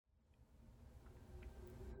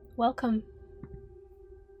Welcome.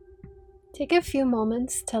 Take a few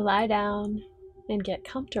moments to lie down and get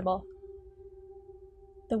comfortable.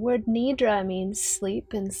 The word nidra means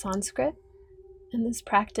sleep in Sanskrit, and this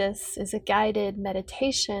practice is a guided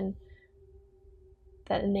meditation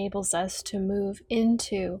that enables us to move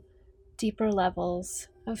into deeper levels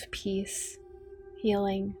of peace,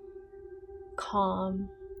 healing, calm,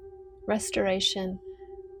 restoration,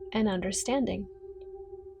 and understanding.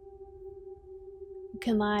 You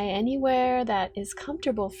can lie anywhere that is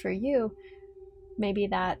comfortable for you. Maybe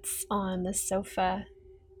that's on the sofa,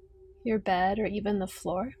 your bed, or even the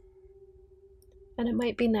floor. And it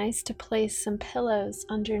might be nice to place some pillows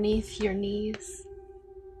underneath your knees,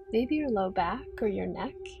 maybe your low back or your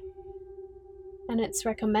neck. And it's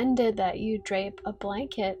recommended that you drape a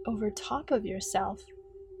blanket over top of yourself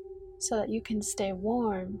so that you can stay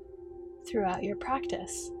warm throughout your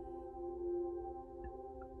practice.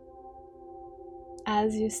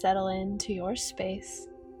 As you settle into your space,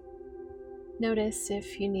 notice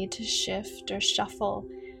if you need to shift or shuffle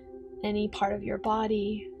any part of your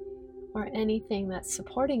body or anything that's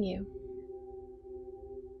supporting you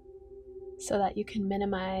so that you can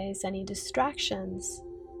minimize any distractions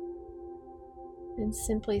and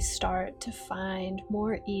simply start to find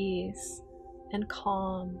more ease and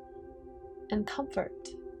calm and comfort.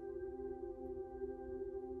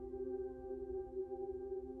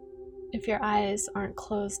 If your eyes aren't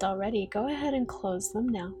closed already, go ahead and close them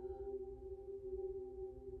now.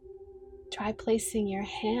 Try placing your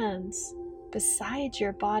hands beside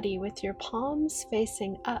your body with your palms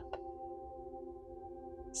facing up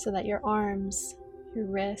so that your arms, your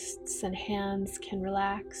wrists, and hands can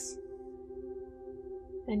relax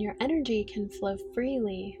and your energy can flow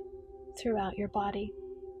freely throughout your body.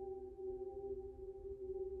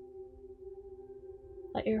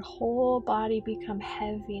 Let your whole body become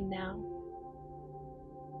heavy now.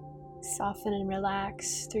 Soften and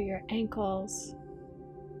relax through your ankles,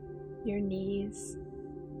 your knees,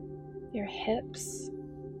 your hips,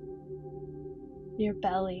 your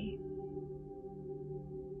belly,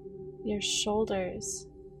 your shoulders,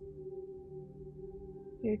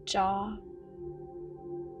 your jaw,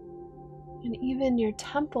 and even your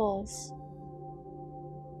temples.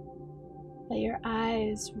 Let your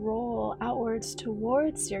eyes roll outwards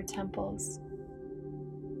towards your temples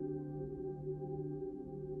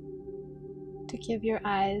to give your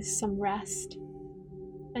eyes some rest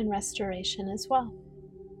and restoration as well.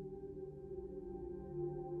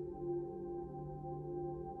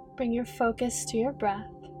 Bring your focus to your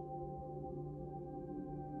breath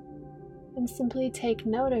and simply take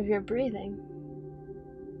note of your breathing.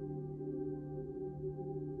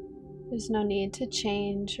 There's no need to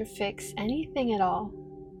change or fix anything at all.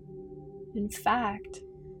 In fact,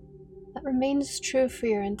 that remains true for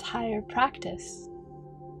your entire practice.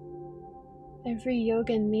 Every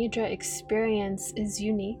Yoga Nidra experience is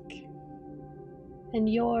unique, and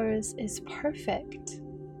yours is perfect,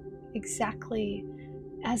 exactly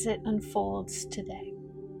as it unfolds today.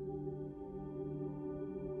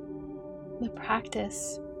 The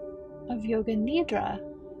practice of Yoga Nidra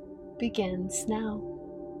begins now.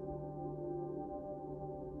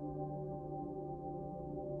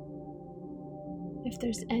 If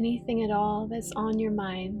there's anything at all that's on your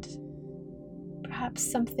mind, perhaps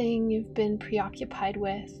something you've been preoccupied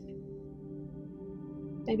with,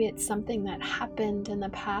 maybe it's something that happened in the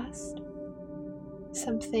past,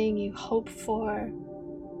 something you hope for,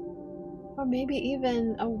 or maybe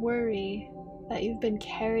even a worry that you've been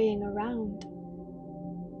carrying around.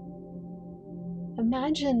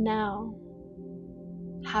 Imagine now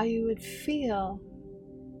how you would feel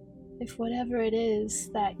if whatever it is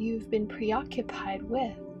that you've been preoccupied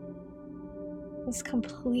with was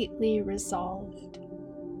completely resolved.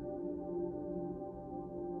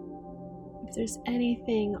 If there's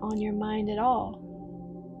anything on your mind at all,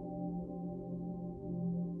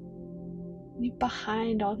 leave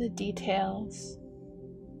behind all the details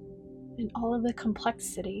and all of the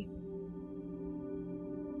complexity.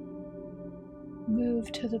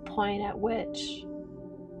 Move to the point at which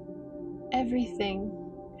everything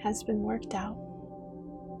has been worked out.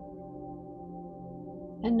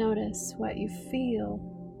 And notice what you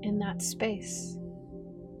feel in that space.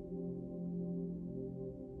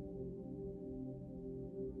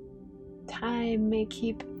 Time may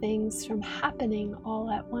keep things from happening all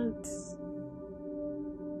at once,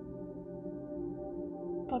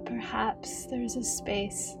 but perhaps there's a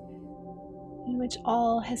space in which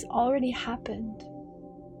all has already happened.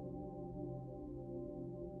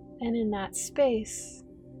 And in that space,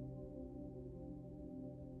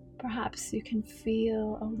 perhaps you can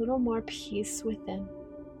feel a little more peace within.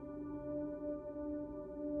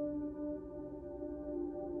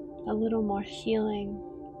 a little more healing,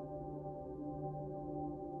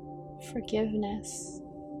 forgiveness,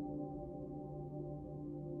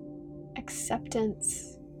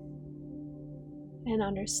 acceptance, and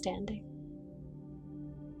understanding.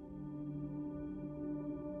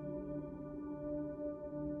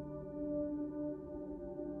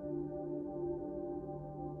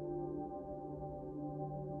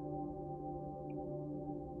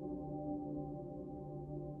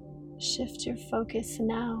 Shift your focus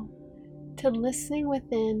now to listening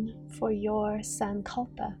within for your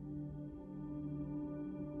Sankalpa.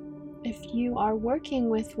 If you are working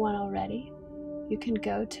with one already, you can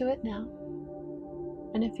go to it now.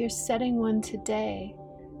 And if you're setting one today,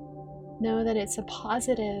 know that it's a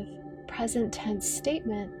positive present tense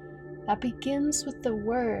statement that begins with the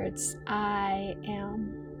words, I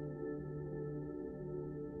am.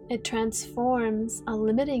 It transforms a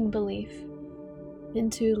limiting belief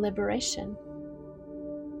into liberation.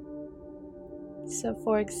 So,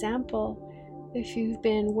 for example, if you've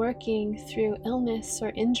been working through illness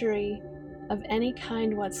or injury of any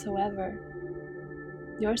kind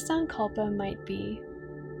whatsoever, your Sankalpa might be,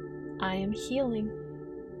 I am healing.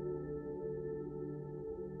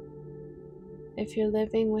 If you're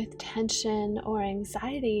living with tension or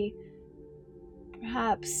anxiety,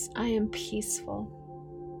 perhaps I am peaceful.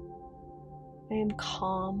 I am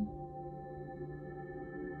calm.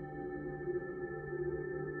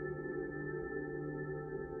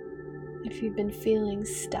 If you've been feeling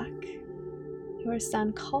stuck, your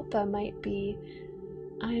Sankalpa might be,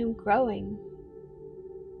 I am growing.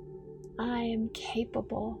 I am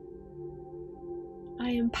capable.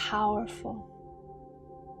 I am powerful.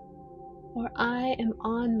 Or I am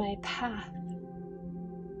on my path.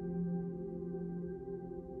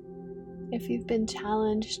 If you've been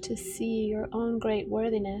challenged to see your own great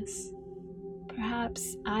worthiness,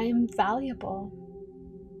 perhaps I am valuable.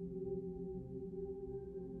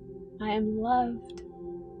 I am loved,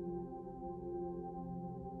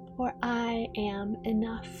 or I am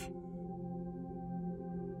enough.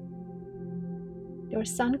 Your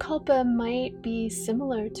Sankalpa might be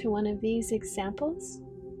similar to one of these examples.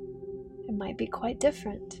 It might be quite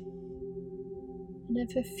different. And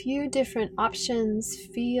if a few different options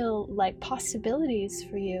feel like possibilities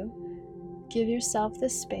for you, give yourself the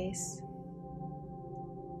space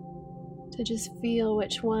to just feel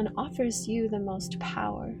which one offers you the most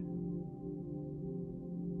power.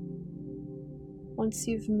 Once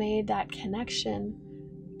you've made that connection,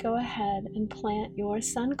 go ahead and plant your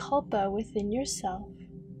Sankalpa within yourself.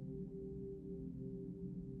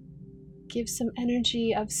 Give some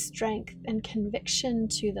energy of strength and conviction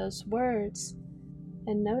to those words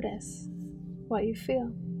and notice what you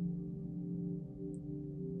feel.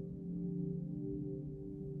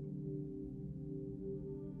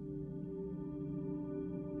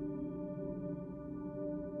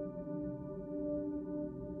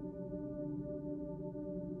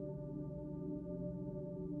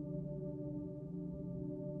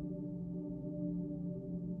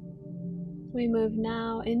 We move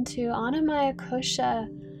now into Annamaya Kosha,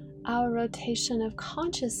 our rotation of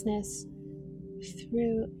consciousness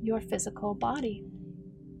through your physical body.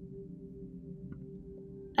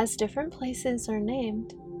 As different places are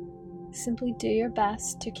named, simply do your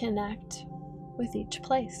best to connect with each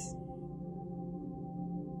place.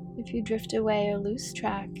 If you drift away or lose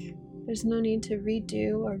track, there's no need to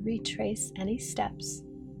redo or retrace any steps.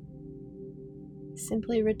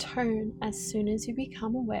 Simply return as soon as you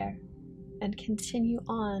become aware and continue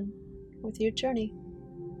on with your journey.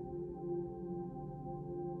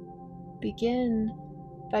 Begin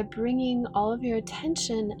by bringing all of your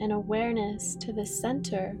attention and awareness to the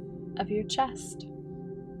center of your chest.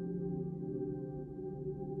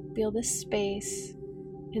 Feel the space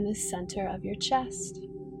in the center of your chest.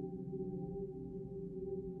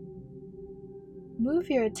 Move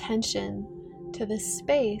your attention to the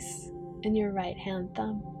space in your right hand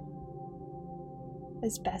thumb.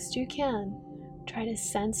 As best you can, try to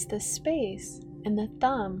sense the space in the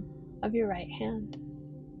thumb of your right hand.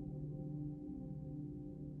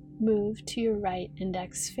 Move to your right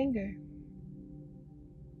index finger.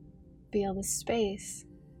 Feel the space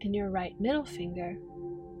in your right middle finger,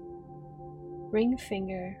 ring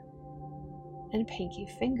finger, and pinky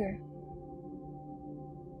finger.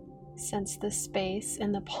 Sense the space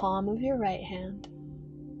in the palm of your right hand,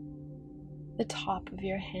 the top of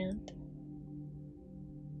your hand,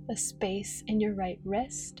 the space in your right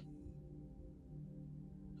wrist,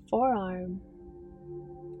 forearm,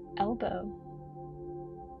 elbow,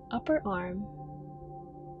 upper arm,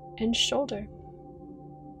 and shoulder.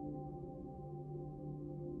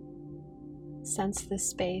 Sense the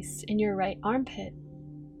space in your right armpit,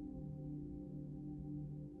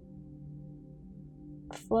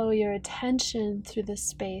 Flow your attention through the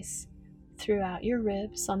space throughout your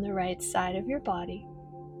ribs on the right side of your body,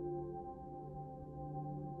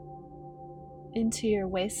 into your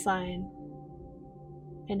waistline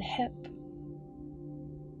and hip.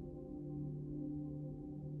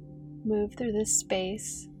 Move through this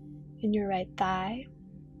space in your right thigh,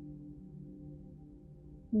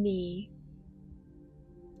 knee,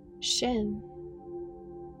 shin,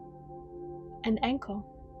 and ankle.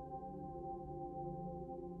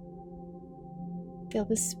 Feel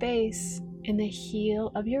the space in the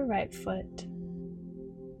heel of your right foot,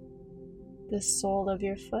 the sole of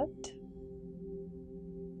your foot,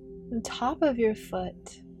 the top of your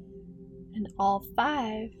foot, and all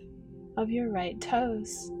 5 of your right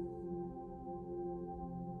toes.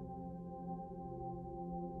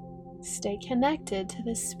 Stay connected to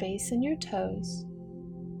the space in your toes.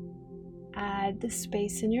 Add the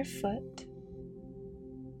space in your foot.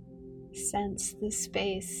 Sense the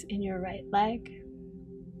space in your right leg.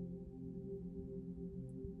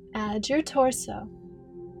 Add your torso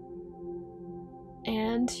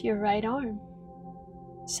and your right arm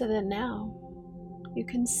so that now you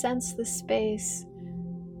can sense the space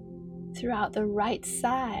throughout the right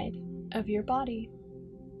side of your body.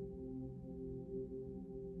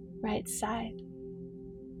 Right side,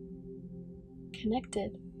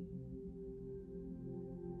 connected,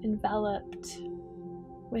 enveloped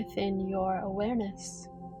within your awareness.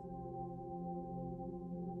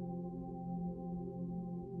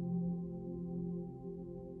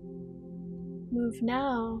 Move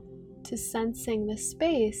now to sensing the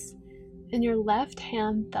space in your left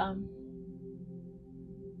hand thumb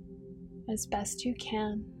as best you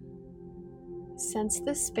can. Sense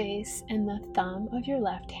the space in the thumb of your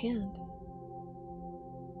left hand,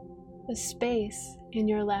 the space in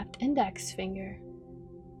your left index finger,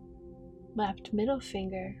 left middle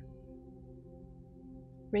finger,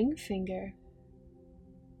 ring finger,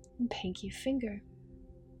 and pinky finger.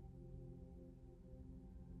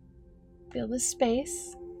 Feel the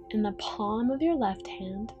space in the palm of your left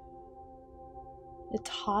hand, the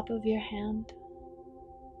top of your hand,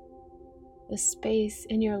 the space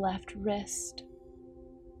in your left wrist,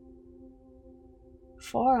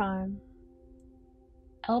 forearm,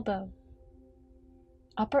 elbow,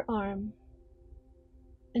 upper arm,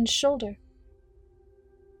 and shoulder.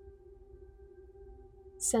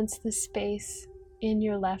 Sense the space in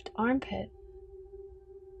your left armpit.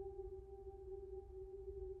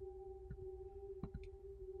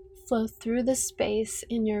 Flow through the space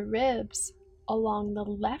in your ribs along the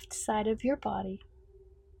left side of your body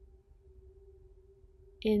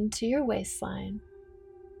into your waistline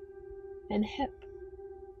and hip.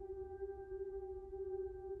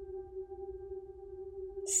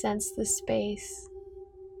 Sense the space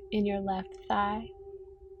in your left thigh,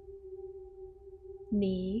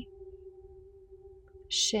 knee,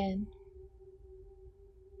 shin,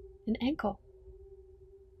 and ankle.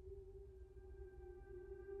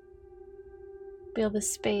 Feel the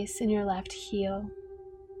space in your left heel,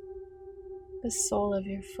 the sole of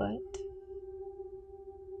your foot,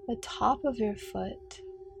 the top of your foot,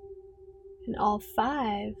 and all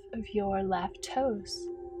 5 of your left toes.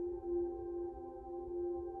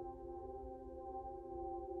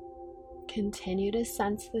 Continue to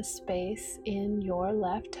sense the space in your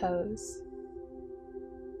left toes.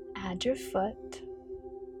 Add your foot,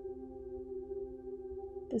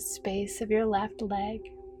 the space of your left leg,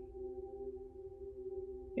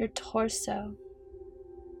 your torso,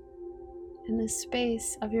 and the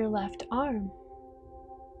space of your left arm,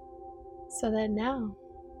 so that now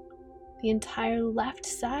the entire left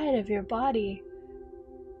side of your body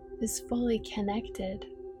is fully connected,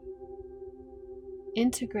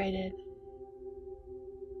 integrated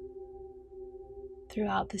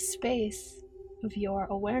throughout the space of your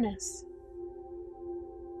awareness.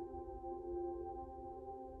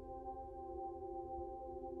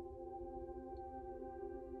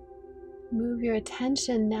 Move your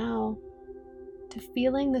attention now to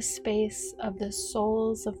feeling the space of the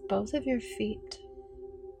soles of both of your feet.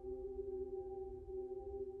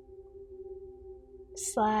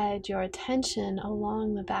 Slide your attention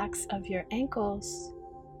along the backs of your ankles,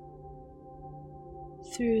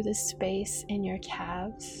 through the space in your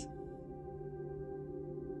calves,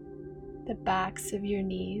 the backs of your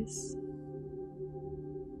knees,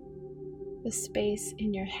 the space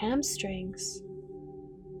in your hamstrings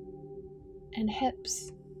and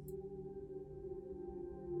hips.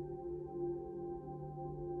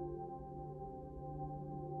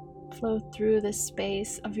 Flow through the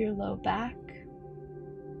space of your low back,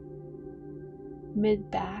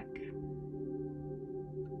 mid back,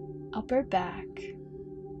 upper back,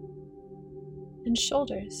 and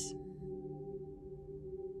shoulders.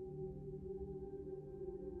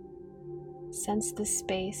 Sense the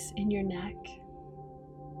space in your neck,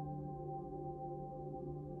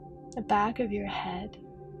 the back of your head,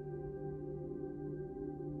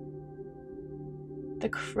 the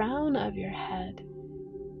crown of your head.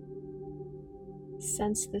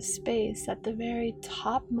 Sense the space at the very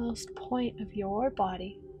topmost point of your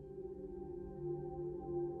body,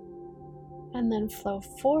 and then flow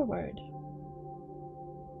forward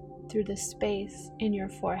through the space in your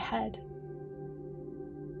forehead.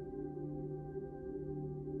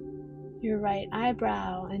 Your right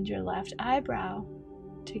eyebrow and your left eyebrow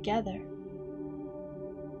together.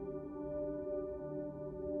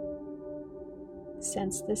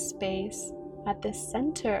 Sense the space at the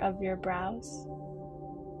center of your brows.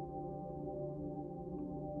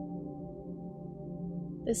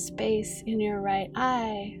 The space in your right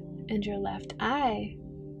eye and your left eye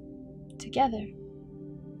together.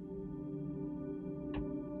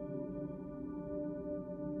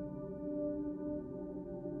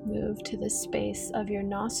 Move to the space of your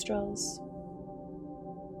nostrils,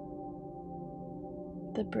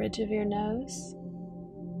 the bridge of your nose,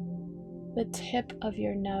 the tip of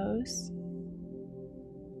your nose,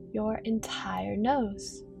 your entire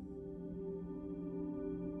nose.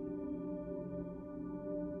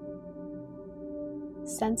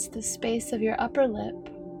 Sense the space of your upper lip,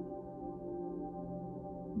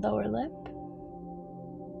 lower lip,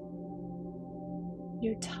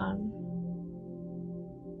 your tongue,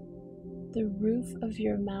 the roof of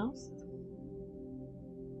your mouth,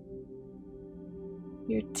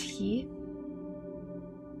 your teeth,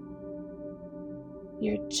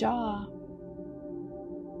 your jaw,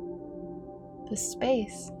 the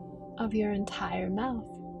space of your entire mouth.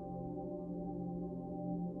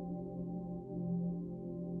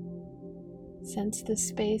 Sense the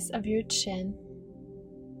space of your chin,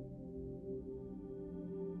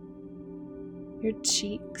 your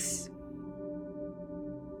cheeks,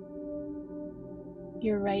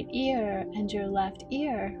 your right ear and your left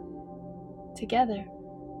ear together.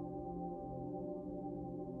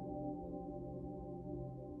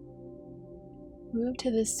 Move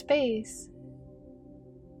to the space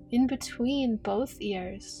in between both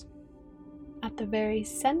ears at the very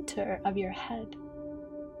center of your head.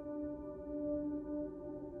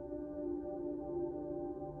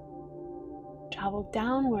 Travel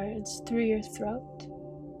downwards through your throat.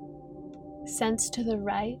 Sense to the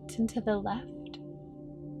right and to the left.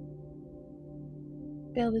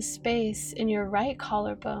 Feel the space in your right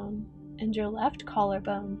collarbone and your left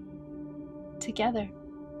collarbone together.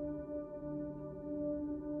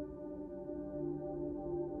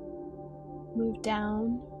 Move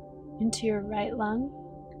down into your right lung,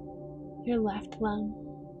 your left lung,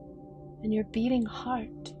 and your beating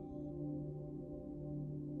heart.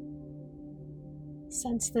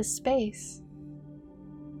 Sense the space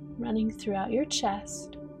running throughout your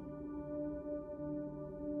chest,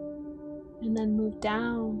 and then move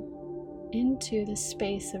down into the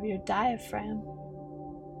space of your diaphragm.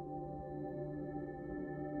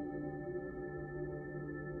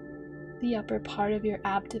 The upper part of your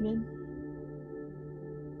abdomen,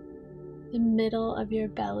 the middle of your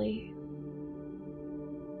belly,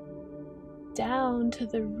 down to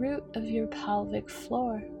the root of your pelvic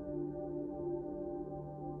floor.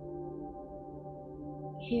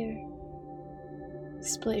 Here,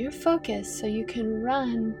 split your focus so you can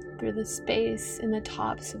run through the space in the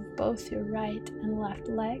tops of both your right and left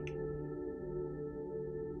leg,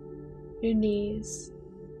 your knees,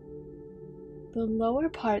 the lower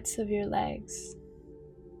parts of your legs,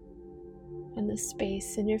 and the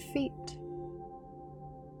space in your feet.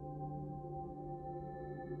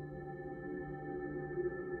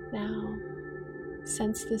 Now,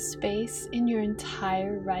 sense the space in your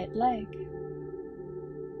entire right leg.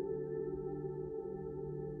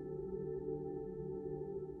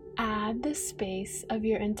 Add the space of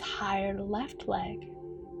your entire left leg,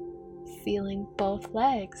 feeling both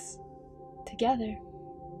legs together.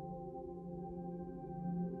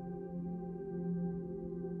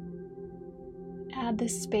 Add the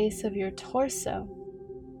space of your torso,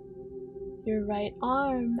 your right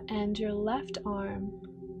arm and your left arm,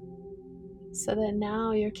 so that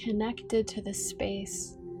now you're connected to the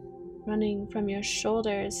space running from your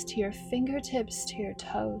shoulders to your fingertips to your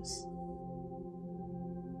toes.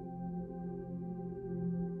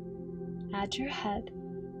 Add your head,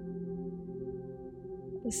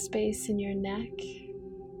 the space in your neck,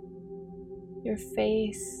 your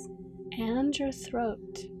face, and your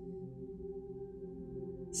throat,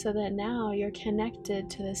 so that now you're connected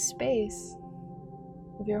to the space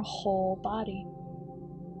of your whole body.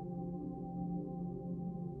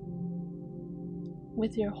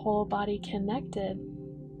 with your whole body connected,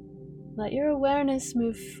 let your awareness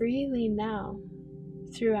move freely now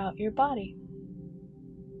throughout your body.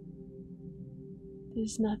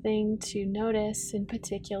 There's nothing to notice in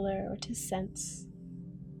particular or to sense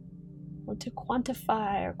or to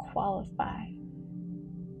quantify or qualify.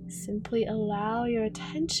 Simply allow your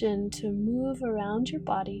attention to move around your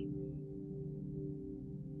body.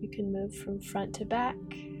 You can move from front to back,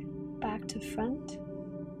 back to front,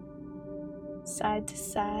 side to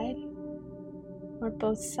side, or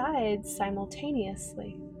both sides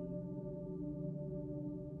simultaneously.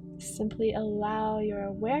 Simply allow your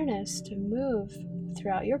awareness to move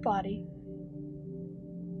throughout your body.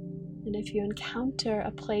 And if you encounter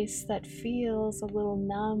a place that feels a little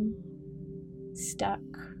numb, stuck,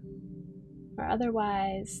 or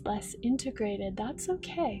otherwise less integrated, that's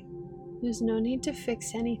okay. There's no need to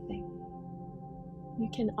fix anything. You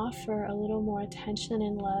can offer a little more attention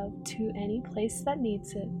and love to any place that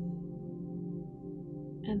needs it,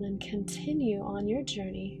 and then continue on your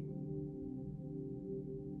journey,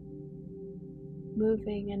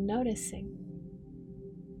 moving and noticing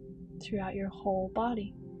throughout your whole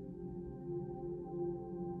body.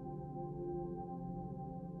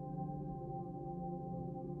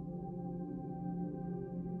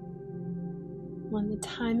 When the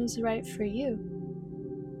time is right for you,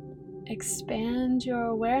 expand your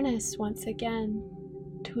awareness once again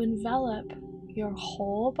to envelop your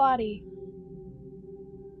whole body.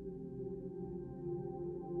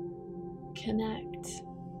 Connect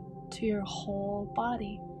to your whole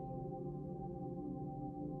body.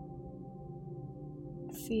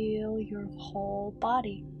 Feel your whole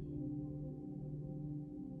body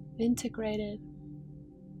integrated,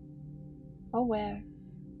 aware,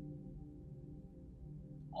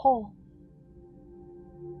 whole.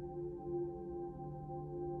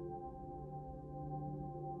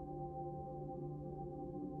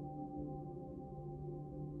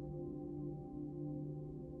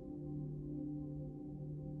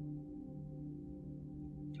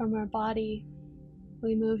 From our body,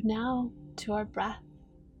 we move now to our breath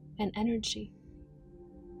and energy.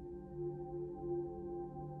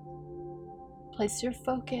 Place your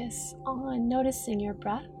focus on noticing your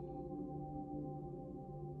breath.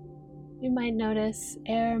 You might notice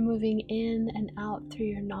air moving in and out through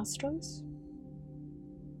your nostrils,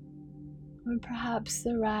 or perhaps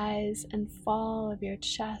the rise and fall of your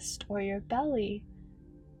chest or your belly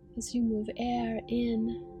as you move air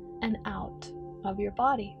in and out of your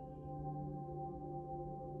body.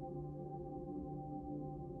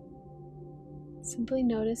 Simply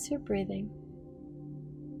notice your breathing.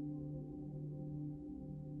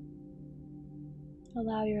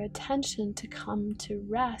 Allow your attention to come to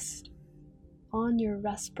rest on your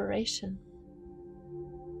respiration.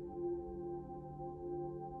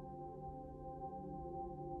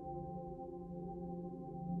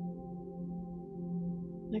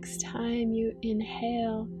 Next time you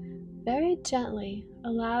inhale, very gently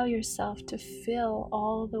allow yourself to fill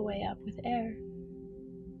all the way up with air.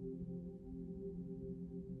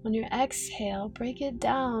 On your exhale, break it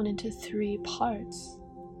down into 3 parts.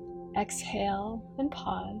 Exhale and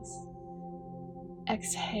pause.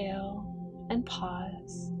 Exhale and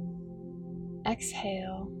pause.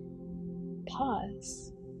 Exhale,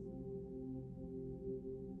 pause.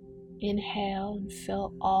 Inhale and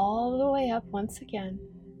fill all the way up once again.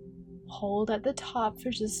 Hold at the top for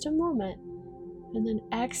just a moment, and then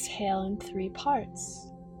exhale in 3 parts.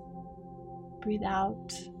 Breathe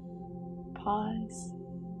out, pause.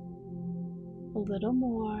 A little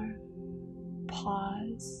more,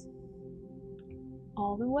 pause.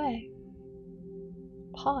 All the way,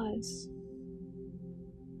 pause.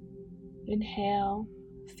 Inhale,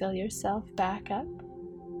 fill yourself back up.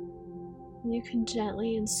 And you can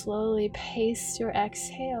gently and slowly pace your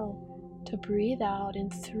exhale to breathe out in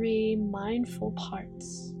 3 mindful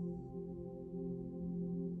parts.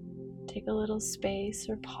 Take a little space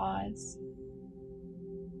or pause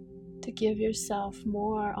to give yourself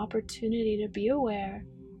more opportunity to be aware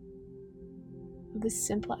of the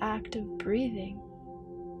simple act of breathing.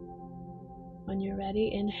 When you're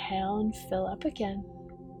ready, inhale and fill up again.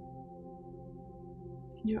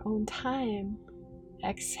 In your own time,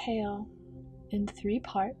 exhale in 3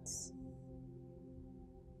 parts.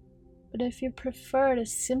 But if you prefer to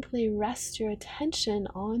simply rest your attention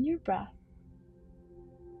on your breath,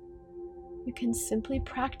 you can simply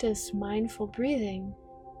practice mindful breathing.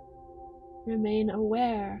 Remain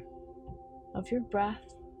aware of your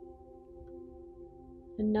breath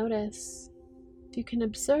and notice if you can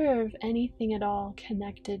observe anything at all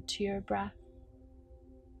connected to your breath.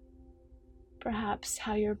 Perhaps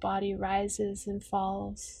how your body rises and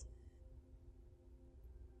falls,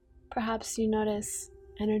 Perhaps you notice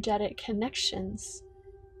energetic connections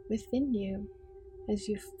within you as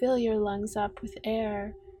you fill your lungs up with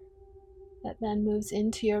air that then moves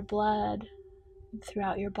into your blood and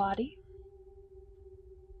throughout your body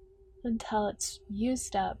until it's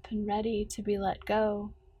used up and ready to be let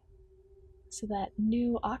go, so that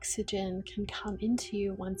new oxygen can come into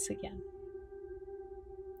you once again.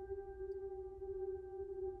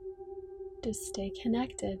 Just stay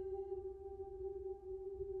connected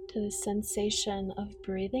to the sensation of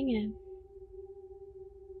breathing in,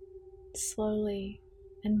 slowly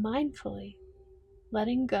and mindfully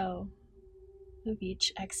letting go of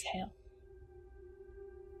each exhale.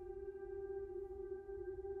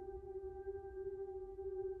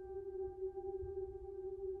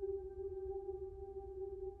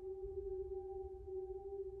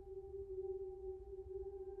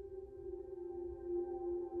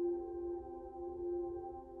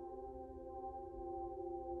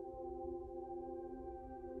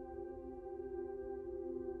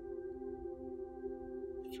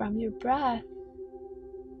 From your breath,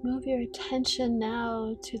 move your attention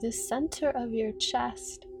now to the center of your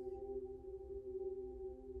chest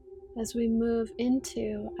as we move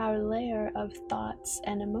into our layer of thoughts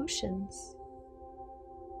and emotions.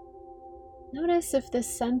 Notice if the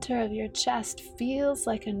center of your chest feels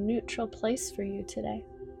like a neutral place for you today.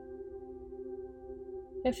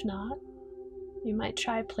 If not, you might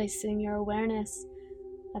try placing your awareness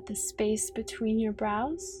at the space between your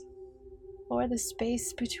brows or the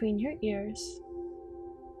space between your ears.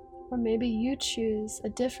 Or maybe you choose a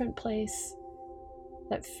different place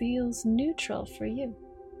that feels neutral for you.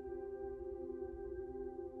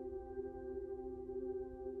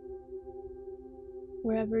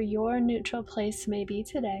 Wherever your neutral place may be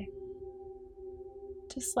today,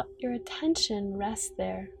 just let your attention rest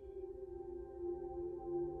there,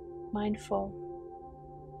 mindful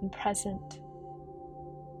and present.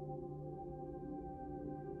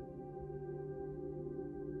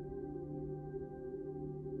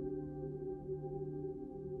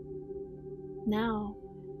 Now,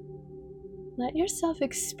 let yourself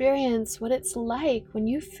experience what it's like when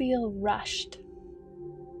you feel rushed.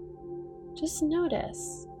 Just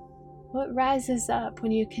notice what rises up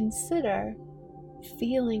when you consider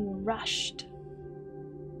feeling rushed.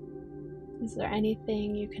 Is there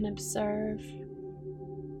anything you can observe?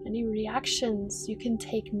 Any reactions you can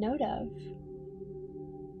take note of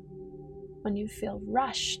when you feel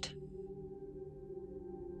rushed?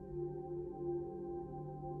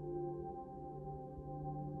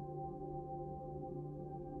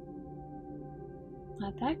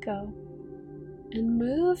 Let that go and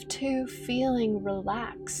move to feeling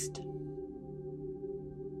relaxed.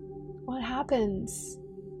 What happens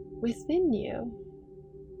within you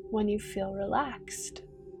when you feel relaxed?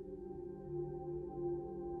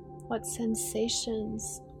 What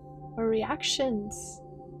sensations or reactions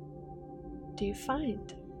do you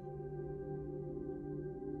find?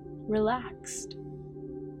 Relaxed.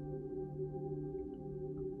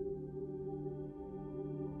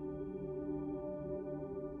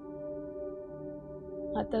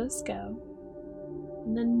 Let those go,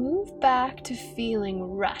 and then move back to feeling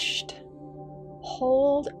rushed.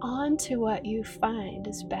 Hold on to what you find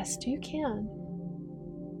as best you can.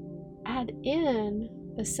 Add in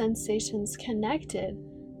the sensations connected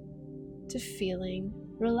to feeling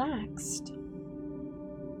relaxed.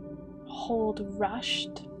 Hold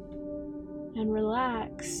rushed and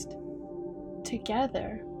relaxed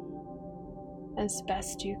together as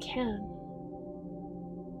best you can.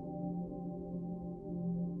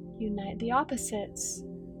 Unite the opposites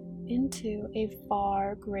into a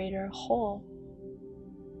far greater whole.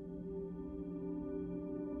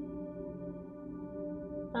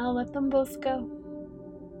 Now let them both go.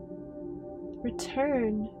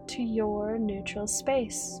 Return to your neutral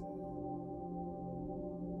space.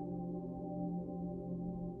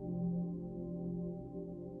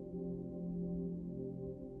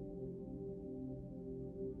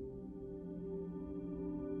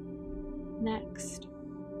 Next,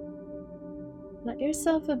 let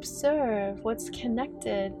yourself observe what's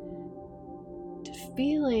connected to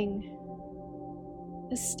feeling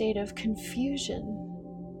a state of confusion.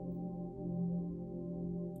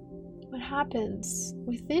 What happens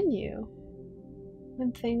within you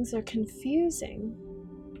when things are confusing?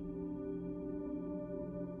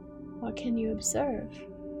 What can you observe?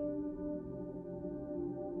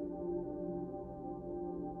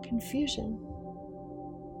 Confusion.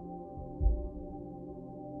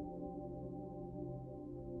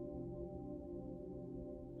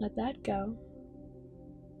 Let that go.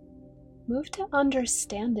 Move to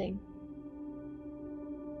understanding.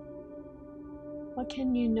 What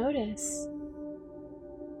can you notice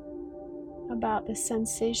about the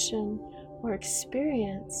sensation or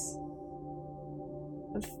experience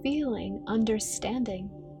of feeling understanding?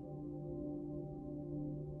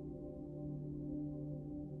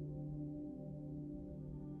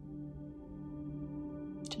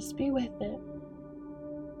 Just be with it.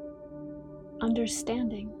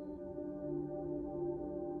 Understanding.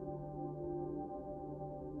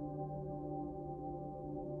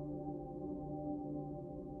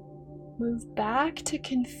 Move back to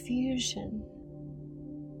confusion.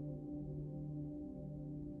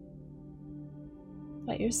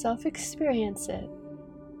 Let yourself experience it.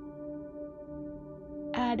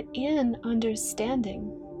 Add in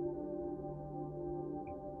understanding.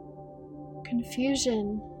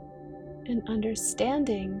 Confusion and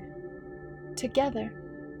understanding together.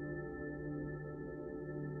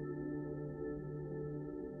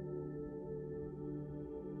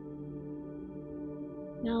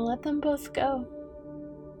 Now let them both go.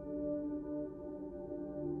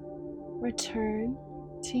 Return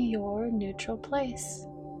to your neutral place.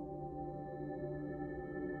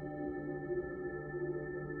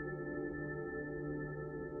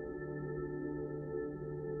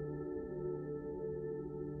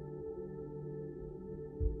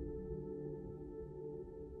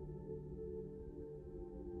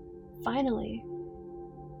 Finally,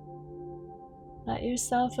 let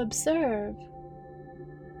yourself observe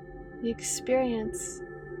the experience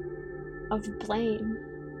of blame.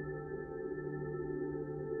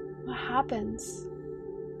 What happens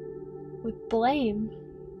with blame?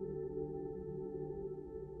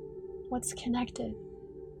 What's connected?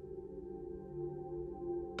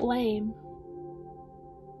 Blame.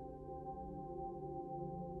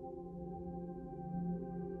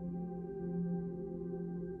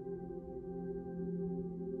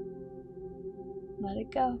 Let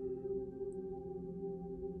it go.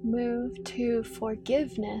 Move to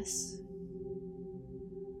forgiveness.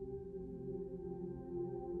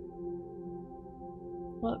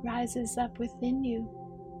 What rises up within you?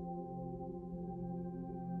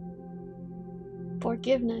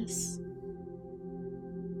 Forgiveness.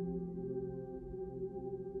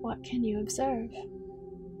 What can you observe?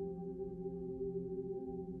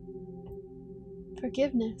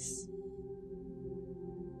 Forgiveness.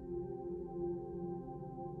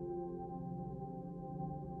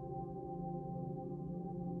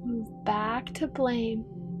 Move back to blame.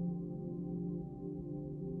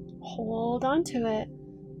 Hold on to it.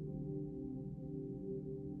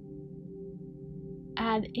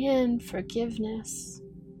 Add in forgiveness.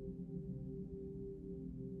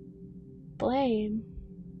 Blame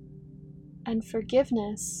and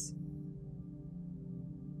forgiveness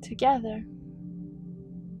together.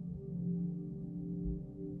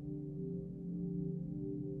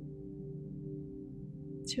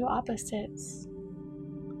 Two opposites,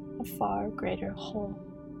 a far greater whole.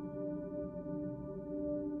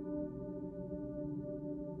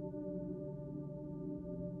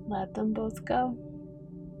 Let them both go.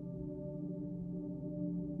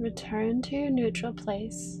 Return to your neutral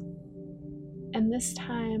place, and this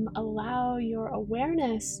time allow your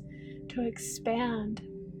awareness to expand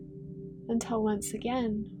until once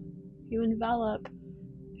again you envelop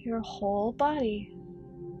your whole body.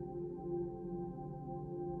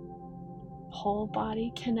 Whole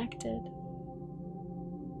body connected.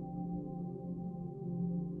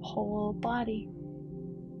 Whole body.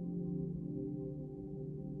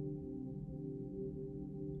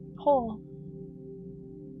 Whole.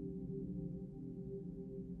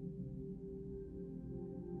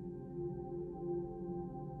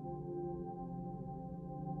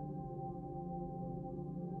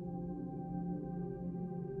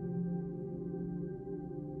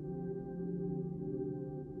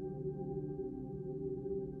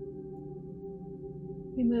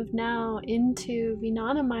 We move now into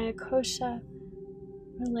Vijnanamaya Kosha,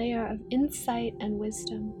 a layer of insight and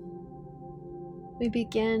wisdom. We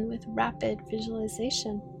begin with rapid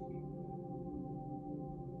visualization.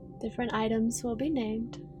 Different items will be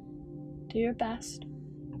named. Do your best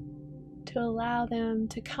to allow them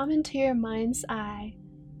to come into your mind's eye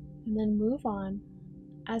and then move on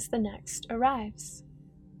as the next arrives.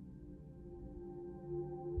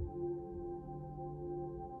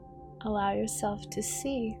 Allow yourself to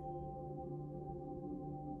see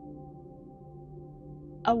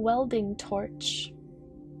a welding torch,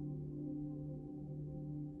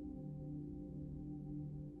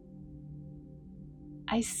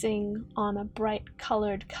 icing on a bright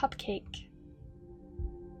colored cupcake,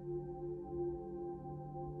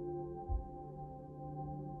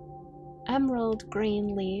 emerald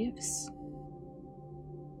green leaves,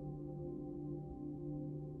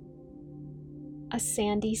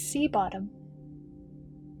 sandy sea bottom.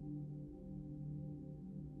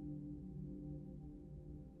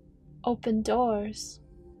 Open doors.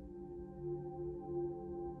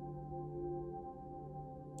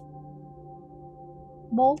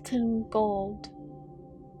 Molten gold.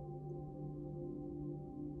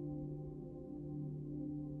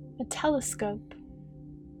 A telescope.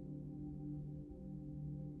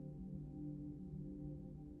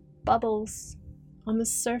 Bubbles on the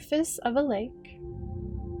surface of a lake.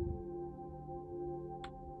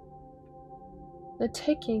 The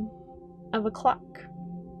ticking of a clock.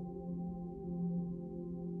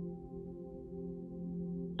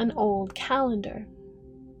 An old calendar.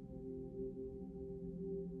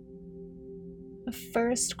 The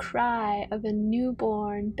first cry of a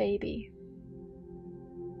newborn baby.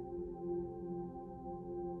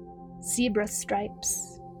 Zebra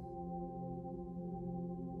stripes.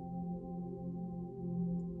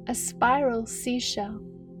 A spiral seashell.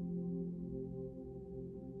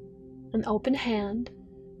 An open hand.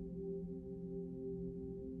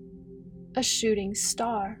 A shooting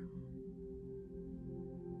star.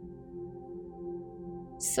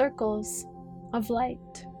 Circles of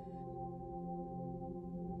light.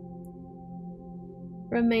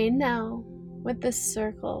 Remain now with the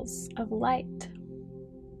circles of light.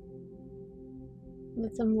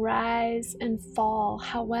 Let them rise and fall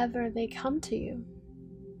however they come to you.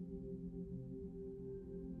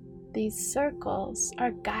 These circles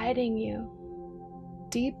are guiding you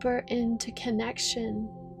deeper into connection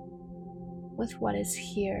with what is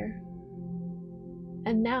here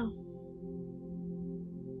and now.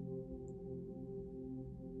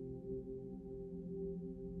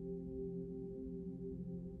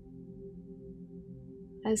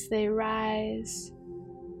 As they rise,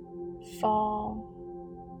 fall,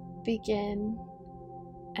 begin,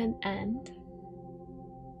 and end,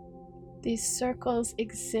 these circles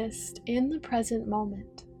exist in the present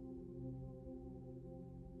moment,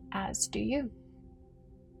 as do you.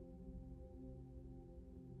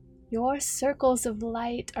 Your circles of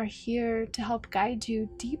light are here to help guide you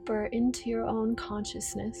deeper into your own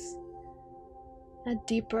consciousness, a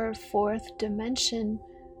deeper fourth dimension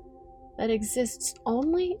that exists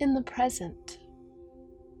only in the present.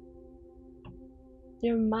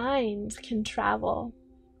 Your mind can travel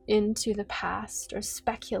into the past or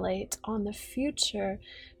speculate on the future,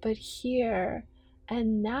 but here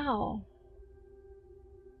and now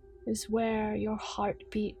is where your heart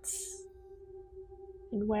beats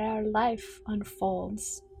and where life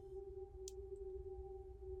unfolds.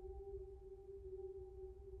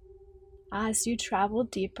 As you travel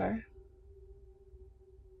deeper,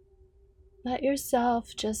 let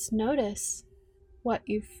yourself just notice what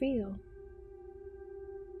you feel,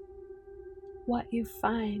 what you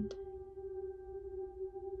find.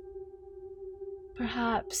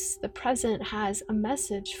 Perhaps the present has a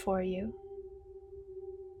message for you,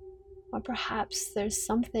 or perhaps there's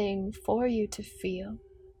something for you to feel,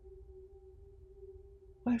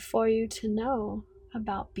 or for you to know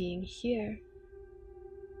about being here.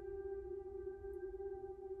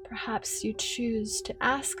 Perhaps you choose to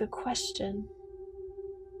ask a question.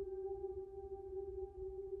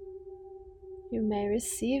 You may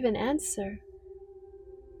receive an answer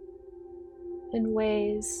in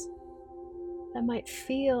ways that might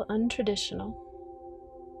feel untraditional.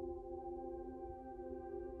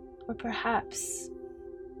 Or perhaps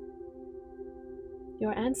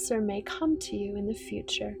your answer may come to you in the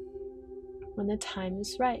future when the time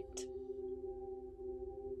is right.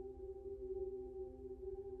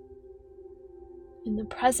 In the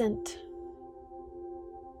present,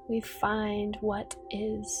 we find what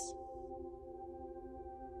is.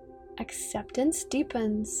 Acceptance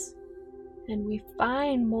deepens, and we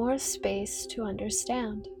find more space to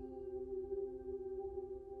understand.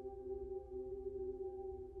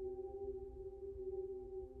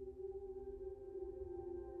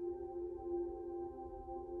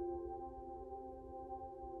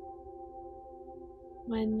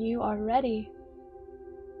 When you are ready,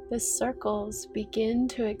 the circles begin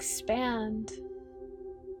to expand,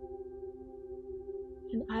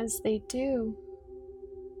 and as they do,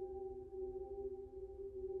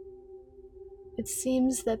 it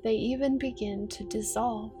seems that they even begin to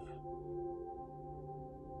dissolve.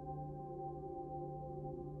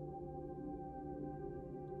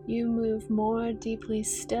 You move more deeply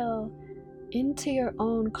still into your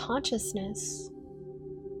own consciousness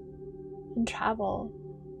and travel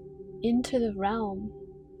into the realm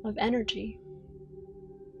of energy.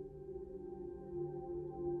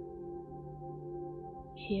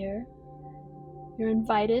 Here, you're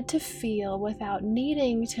invited to feel without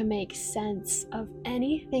needing to make sense of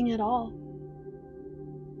anything at all.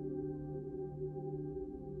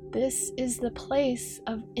 This is the place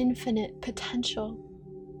of infinite potential,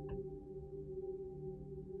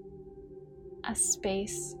 a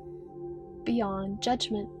space beyond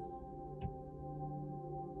judgment.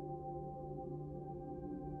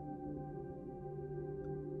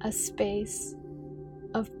 A space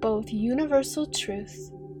of both universal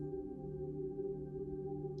truth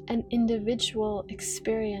and individual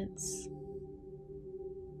experience.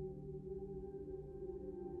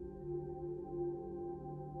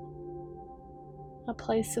 A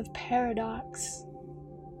place of paradox,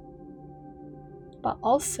 but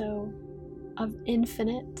also of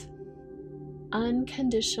infinite,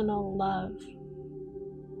 unconditional love.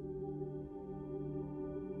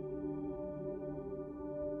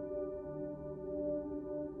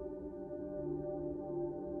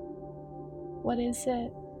 What is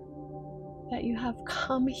it that you have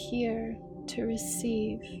come here to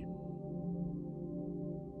receive?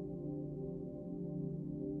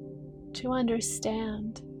 To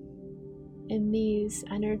understand in these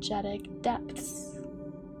energetic depths,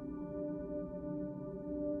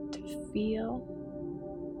 to feel,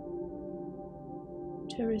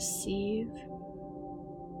 to receive,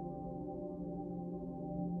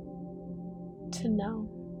 to know,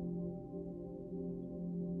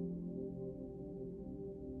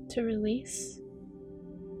 to release.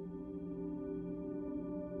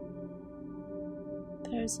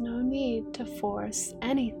 There's no need to force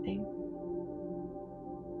anything.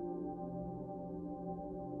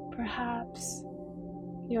 Perhaps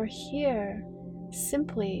you're here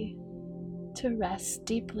simply to rest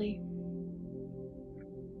deeply.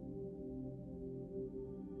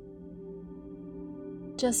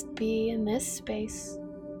 Just be in this space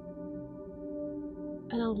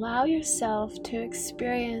and allow yourself to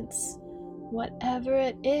experience whatever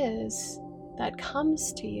it is that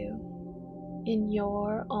comes to you in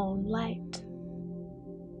your own light.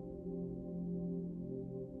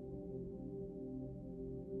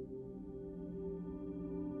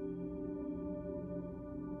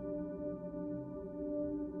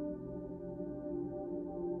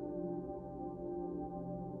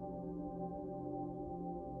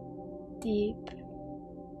 Deep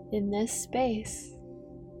in this space,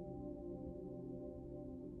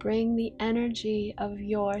 bring the energy of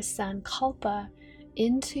your Sankalpa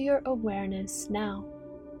into your awareness now.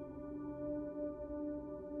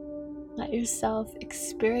 Let yourself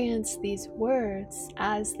experience these words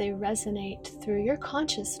as they resonate through your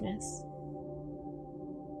consciousness,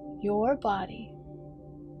 your body,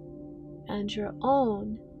 and your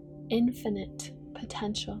own infinite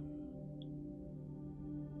potential.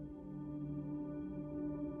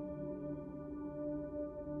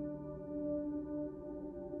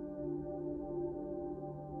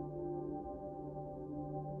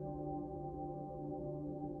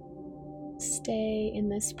 Stay in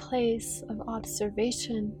this place of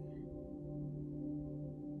observation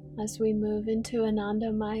as we move into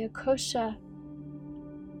Ananda Maya Kosha,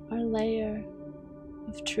 our layer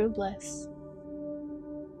of true bliss.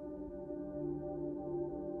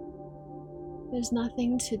 There's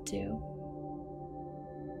nothing to do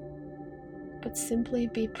but simply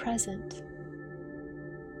be present.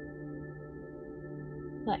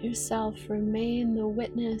 Let yourself remain the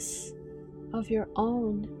witness of your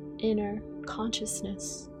own inner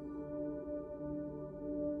consciousness.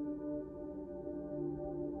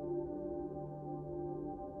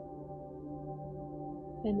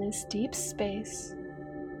 In this deep space,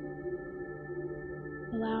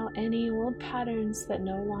 allow any old patterns that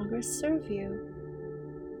no longer serve you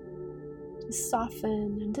to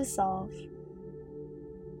soften and dissolve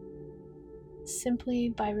simply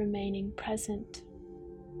by remaining present.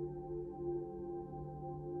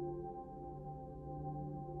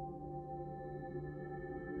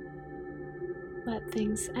 Let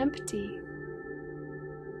things empty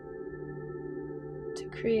to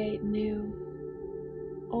create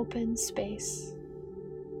new, open space.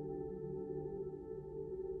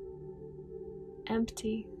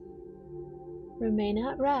 Empty, remain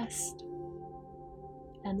at rest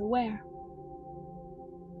and aware.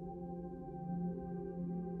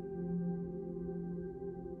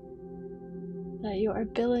 Let your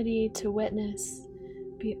ability to witness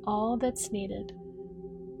be all that's needed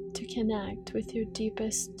to connect with your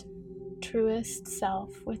deepest, truest self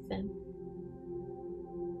within.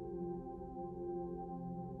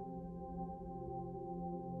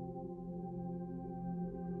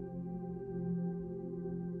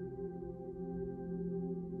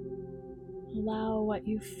 Allow what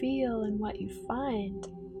you feel and what you find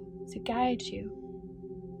to guide you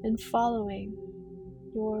in following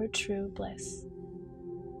your true bliss.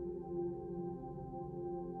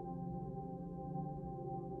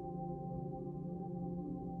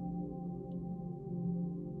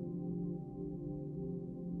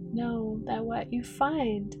 Know that what you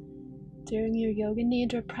find during your Yoga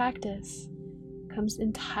Nidra practice comes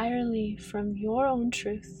entirely from your own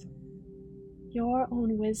truth, your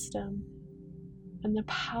own wisdom, and the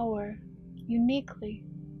power uniquely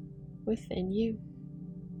within you.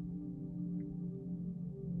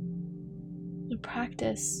 The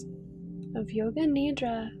practice of Yoga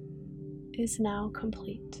Nidra is now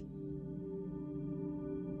complete.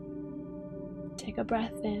 Take a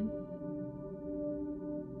breath in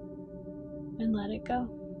and let it go.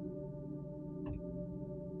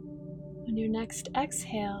 On your next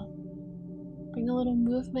exhale, bring a little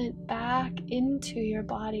movement back into your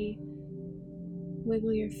body.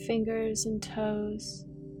 Wiggle your fingers and toes,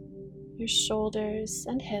 your shoulders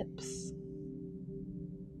and hips.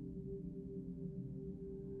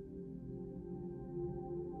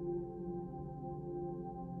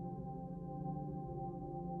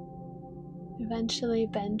 Eventually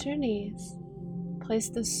bend your knees. Place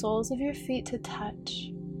the soles of your feet to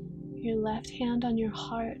touch, your left hand on your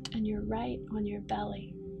heart and your right on your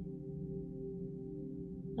belly.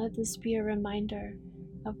 Let this be a reminder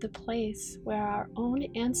of the place where our own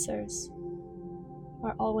answers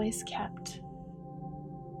are always kept.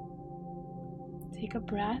 Take a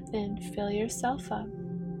breath in, fill yourself up.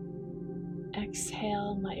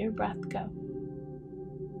 Exhale and let your breath go.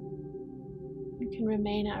 You can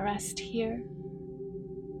remain at rest here,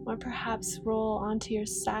 or perhaps roll onto your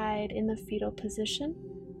side in the fetal position,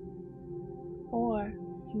 or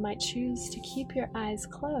you might choose to keep your eyes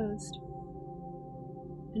closed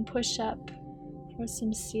and push up for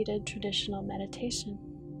some seated traditional meditation.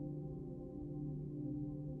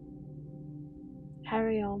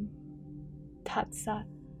 Hari Om, Tat Sat.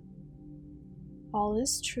 All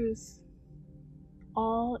is truth,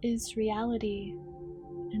 all is reality,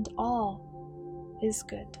 and all is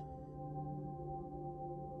good.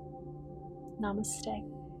 Namaste.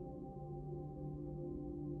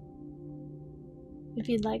 If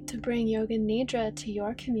you'd like to bring Yoga Nidra to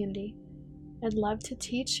your community, I'd love to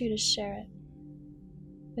teach you to share it.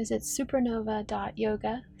 Visit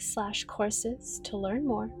supernova.yoga/courses to learn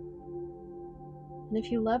more. And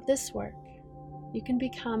if you love this work, you can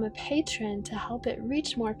become a patron to help it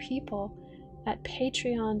reach more people at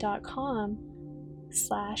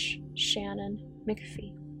patreon.com/Shannon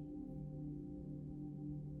McPhee.